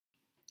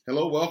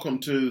Hello, welcome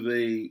to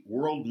the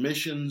World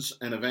Missions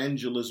and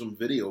Evangelism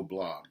video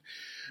blog.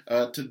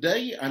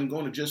 Today, I'm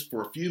going to just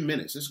for a few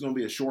minutes, this is going to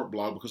be a short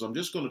blog because I'm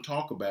just going to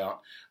talk about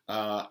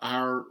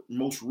our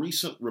most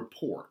recent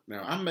report.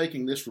 Now, I'm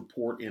making this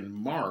report in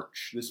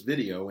March, this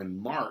video in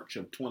March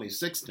of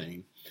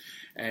 2016,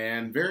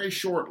 and very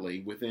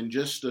shortly, within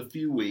just a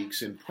few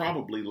weeks, and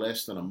probably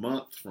less than a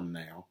month from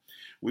now,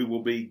 we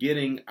will be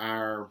getting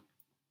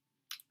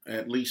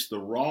at least the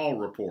raw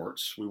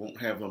reports. We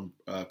won't have them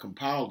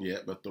compiled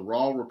yet, but the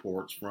raw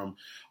reports from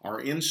our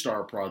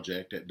Instar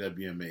project at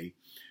WME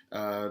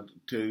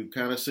to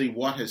kind of see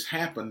what has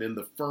happened in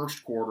the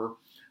first quarter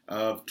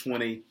of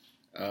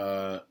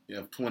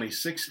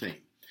 2016.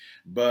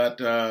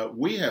 But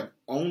we have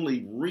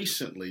only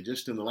recently,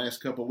 just in the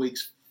last couple of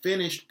weeks,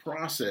 finished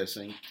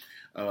processing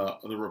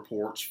the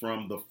reports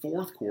from the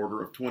fourth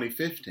quarter of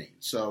 2015.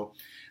 So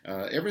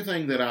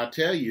everything that I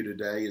tell you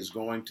today is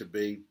going to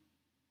be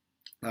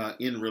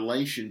in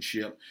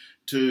relationship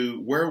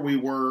to where we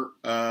were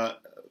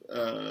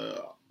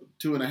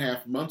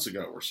 2.5 months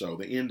ago or so,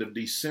 the end of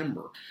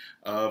December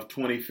of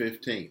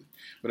 2015.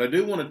 But I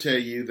do want to tell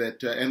you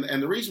that,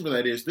 and the reason for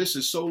that is this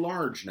is so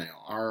large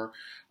now.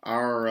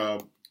 The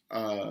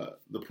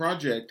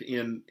project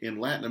in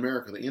Latin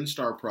America, the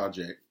Instar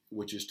project,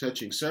 which is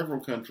touching several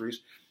countries,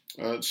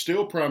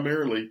 still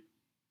primarily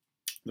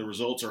the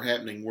results are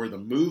happening where the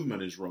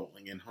movement is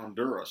rolling in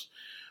Honduras.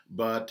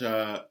 But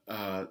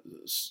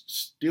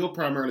still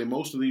primarily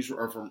most of these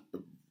are from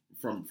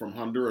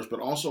Honduras, but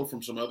also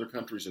from some other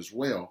countries as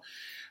well.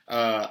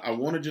 I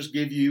want to just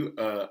give you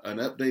an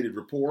updated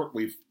report.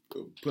 We've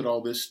put all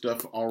this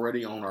stuff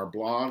already on our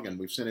blog, and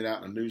we've sent it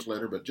out in a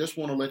newsletter, but just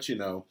want to let you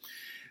know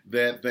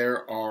that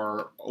there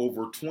are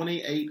over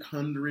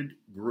 2,800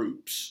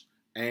 groups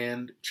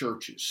and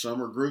churches. Some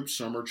are groups,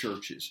 some are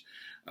churches.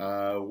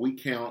 We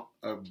count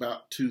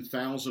about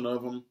 2,000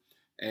 of them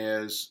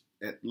as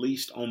at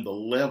least on the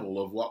level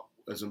of what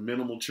is a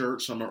minimal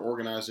church. Some are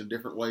organized in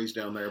different ways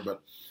down there,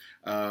 but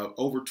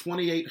over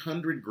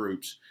 2,800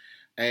 groups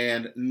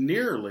and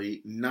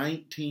nearly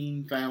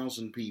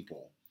 19,000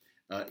 people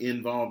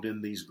involved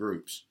in these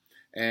groups.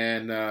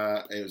 And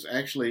it was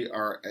actually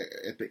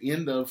at the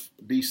end of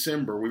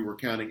December, we were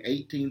counting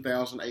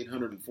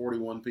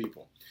 18,841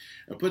 people.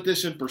 Now, put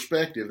this in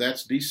perspective,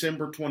 that's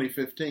December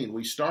 2015.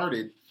 We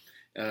started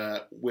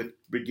with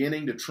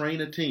beginning to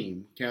train a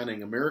team,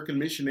 counting American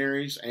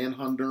missionaries and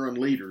Honduran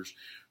leaders,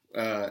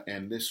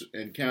 and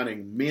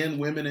counting men,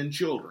 women, and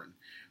children.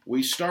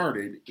 We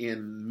started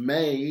in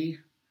May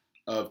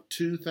of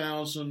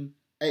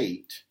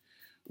 2008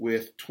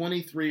 with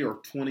 23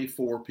 or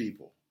 24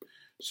 people.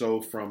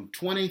 So from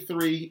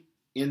 23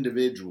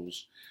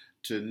 individuals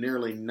to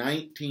nearly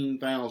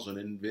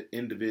 19,000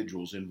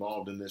 individuals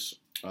involved in this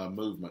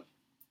movement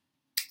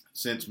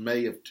since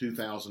May of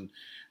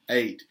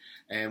 2008,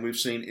 and we've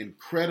seen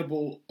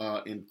incredible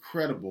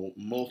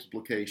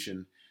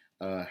multiplication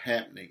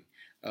happening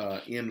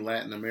in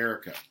Latin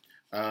America.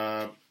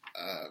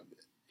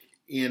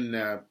 In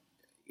the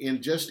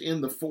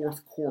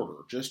fourth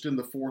quarter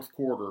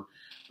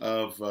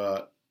of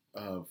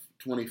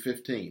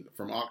 2015,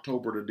 from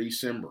October to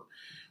December,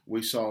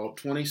 we saw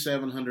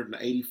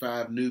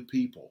 2,785 new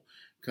people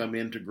come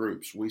into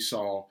groups. We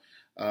saw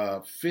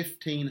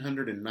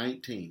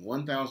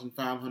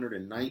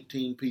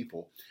 1,519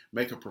 people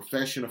make a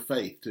profession of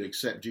faith to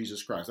accept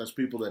Jesus Christ. That's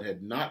people that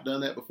had not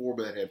done that before,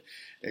 but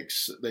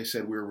they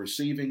said, we're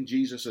receiving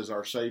Jesus as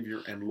our Savior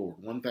and Lord.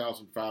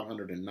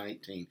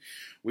 1,519.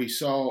 We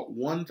saw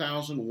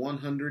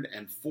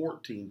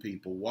 1,114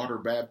 people water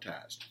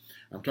baptized.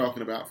 I'm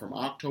talking about from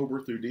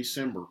October through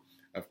December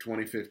of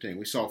 2015.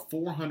 We saw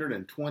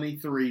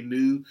 423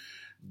 new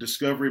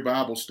Discovery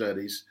Bible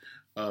studies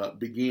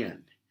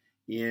begin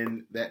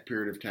in that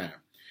period of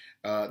time.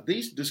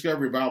 These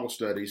Discovery Bible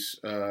studies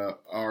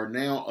are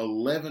now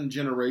 11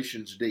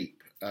 generations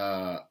deep,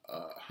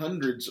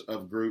 hundreds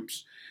of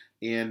groups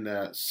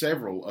in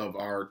several of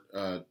our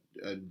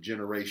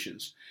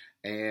generations,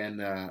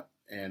 and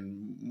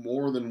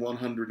more than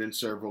 100 in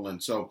several.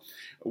 And so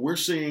we're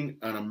seeing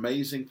an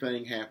amazing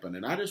thing happen.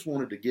 And I just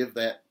wanted to give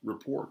that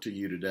report to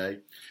you today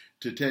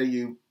to tell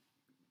you,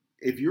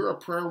 if you're a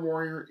prayer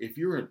warrior, if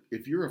you're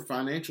a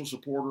financial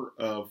supporter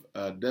of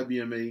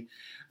WME,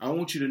 I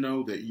want you to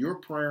know that your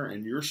prayer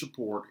and your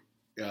support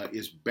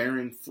is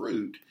bearing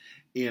fruit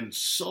in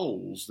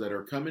souls that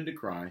are coming to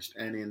Christ,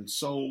 and in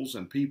souls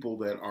and people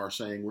that are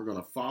saying, we're going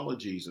to follow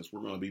Jesus,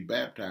 we're going to be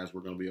baptized,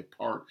 we're going to be a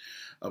part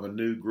of a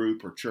new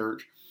group or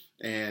church,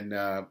 and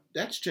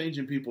that's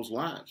changing people's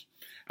lives.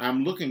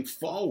 I'm looking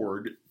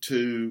forward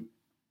to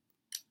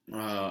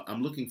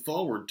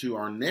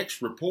our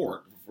next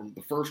report from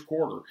the first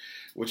quarter,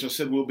 which I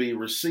said we'll be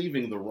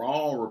receiving the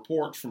raw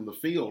reports from the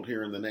field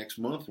here in the next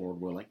month, Lord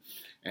willing.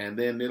 And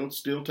then it'll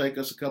still take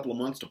us a couple of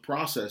months to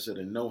process it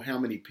and know how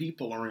many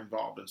people are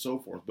involved and so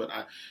forth. But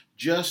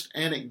just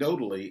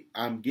anecdotally,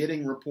 I'm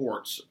getting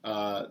reports.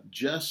 I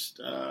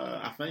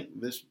think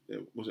was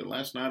it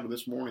last night or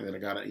this morning that I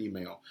got an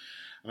email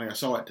I think I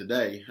saw it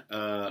today,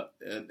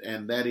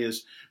 and that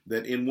is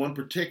that in one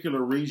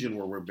particular region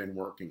where we've been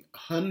working,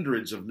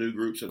 hundreds of new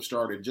groups have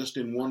started just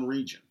in one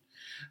region.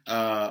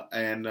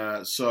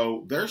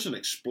 So there's an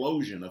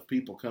explosion of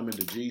people coming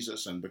to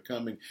Jesus and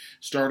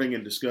starting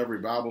in Discovery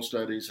Bible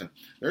studies, and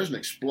there's an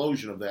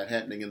explosion of that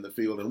happening in the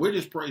field. And we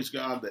just praise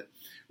God that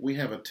we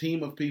have a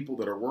team of people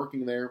that are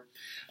working there.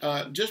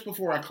 Just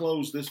before I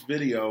close this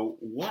video,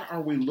 what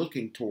are we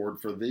looking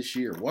toward for this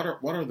year? What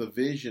are the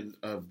vision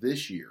of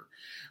this year?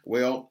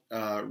 Well,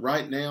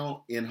 right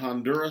now in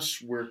Honduras,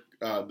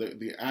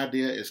 the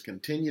idea is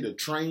continue to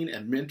train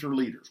and mentor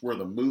leaders where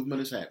the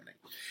movement is happening.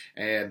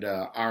 And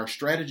our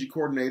strategy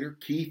coordinator,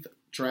 Keith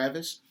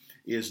Travis,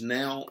 is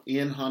now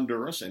in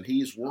Honduras, and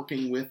he's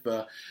working with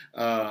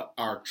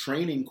our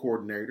training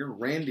coordinator,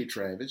 Randy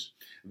Travis.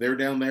 They're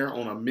down there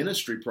on a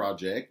ministry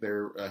project.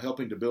 They're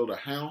helping to build a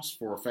house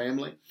for a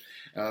family,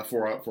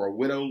 for a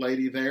widow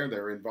lady there.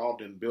 They're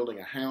involved in building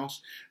a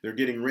house. They're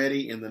getting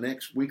ready in the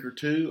next week or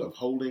two of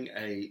holding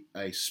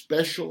a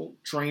special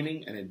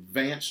training, an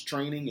advanced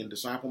training in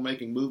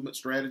disciple-making movement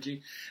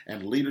strategy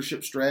and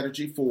leadership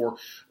strategy for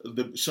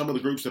some of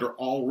the groups that are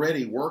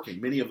already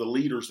working. Many of the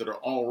leaders that are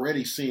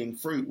already seeing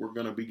fruit, we're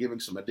going to be giving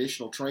some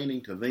additional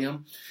training to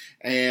them.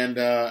 And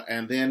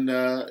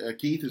then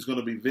Keith is going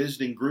to be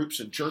visiting groups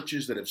and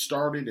churches that have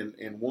started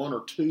in one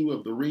or two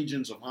of the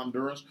regions of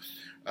Honduras.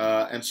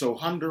 And so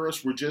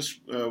Honduras,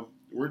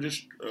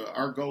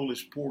 our goal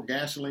is pour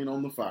gasoline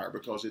on the fire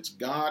because it's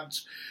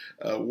God's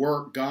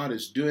work. God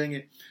is doing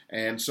it.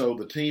 And so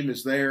the team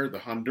is there. The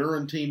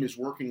Honduran team is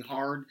working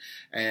hard.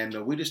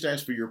 And we just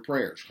ask for your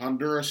prayers.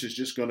 Honduras is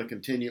just going to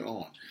continue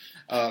on.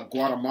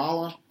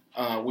 Guatemala,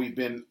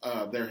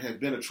 there has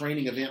been a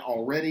training event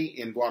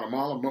already in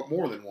Guatemala,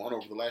 more than one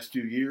over the last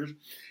few years.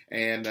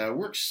 And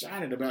we're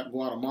excited about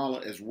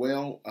Guatemala as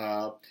well.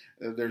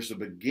 There's the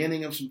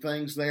beginning of some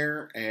things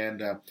there,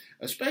 and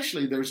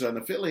especially there's an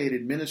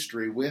affiliated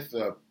ministry with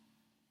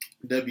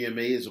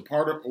WME is a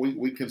part of,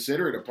 we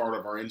consider it a part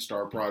of our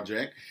Instar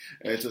project.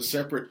 It's a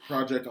separate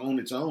project on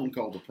its own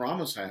called the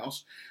Promise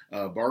House.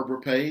 Barbara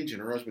Page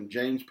and her husband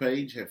James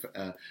Page have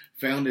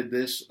founded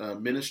this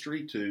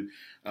ministry to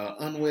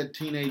unwed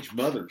teenage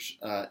mothers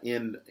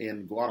in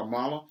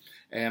Guatemala.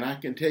 And I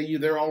can tell you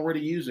they're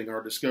already using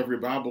our Discovery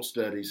Bible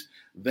studies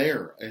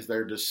there as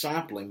they're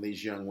discipling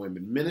these young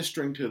women,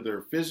 ministering to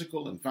their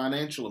physical and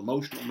financial,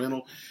 emotional,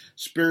 mental,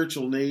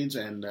 spiritual needs,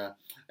 and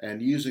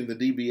using the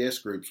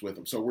DBS groups with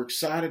them. So we're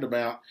excited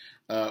about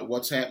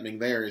what's happening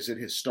there as it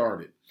has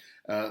started.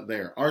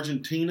 There.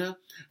 Argentina,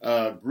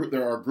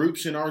 there are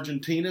groups in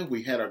Argentina.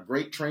 We had a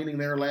great training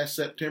there last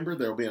September.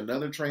 There will be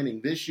another training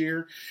this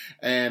year.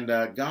 And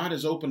God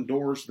has opened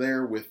doors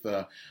there with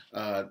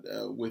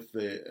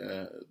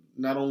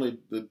not only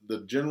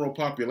the general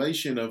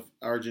population of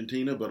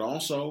Argentina, but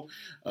also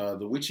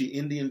the Wichi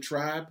Indian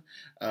tribe.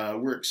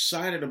 We're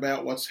excited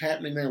about what's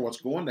happening there,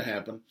 what's going to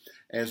happen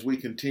as we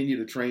continue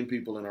to train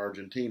people in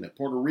Argentina.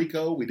 Puerto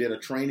Rico, we did a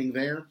training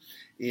there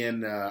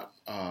in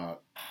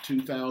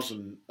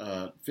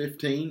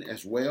 2015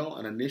 as well,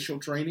 an initial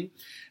training.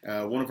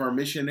 One of our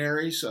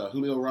missionaries,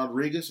 Julio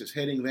Rodriguez, is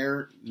heading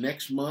there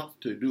next month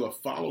to do a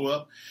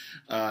follow-up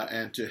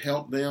and to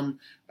help them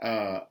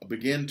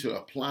begin to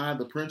apply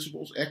the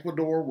principles.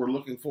 Ecuador, we're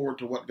looking forward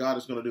to what God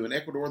is going to do in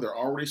Ecuador. There are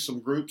already some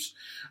groups,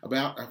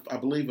 I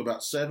believe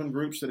about 7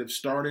 groups that have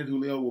started.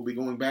 Julio will be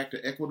going back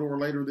to Ecuador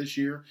later this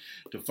year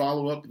to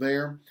follow up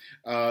there.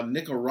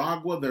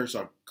 Nicaragua, there's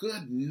a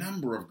good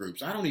number of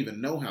groups. I don't even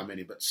know how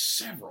many, but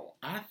several.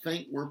 I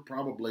think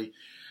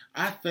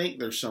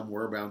there's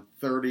somewhere around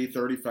 30,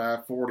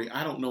 35, 40.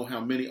 I don't know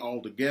how many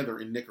altogether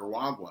in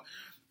Nicaragua.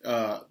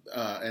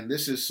 And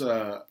this is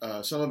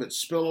some of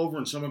it's spillover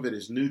and some of it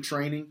is new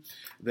training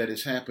that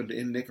has happened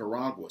in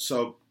Nicaragua.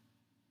 So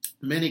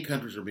many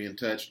countries are being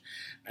touched,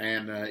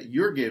 and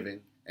your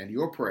giving and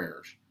your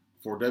prayers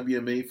for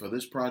WME, for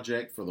this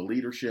project, for the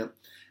leadership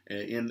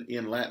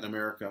in Latin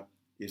America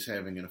is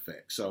having an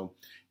effect. So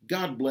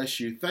God bless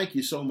you. Thank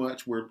you so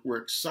much. We're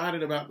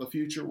excited about the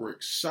future. We're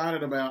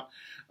excited about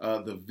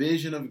the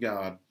vision of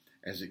God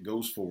as it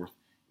goes forth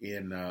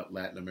in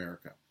Latin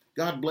America.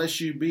 God bless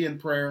you. Be in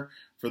prayer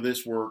for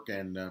this work,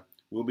 and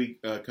we'll be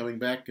coming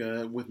back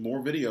with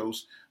more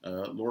videos,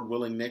 Lord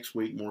willing, next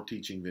week, more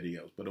teaching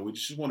videos. But we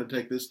just want to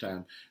take this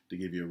time to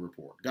give you a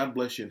report. God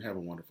bless you and have a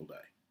wonderful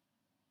day.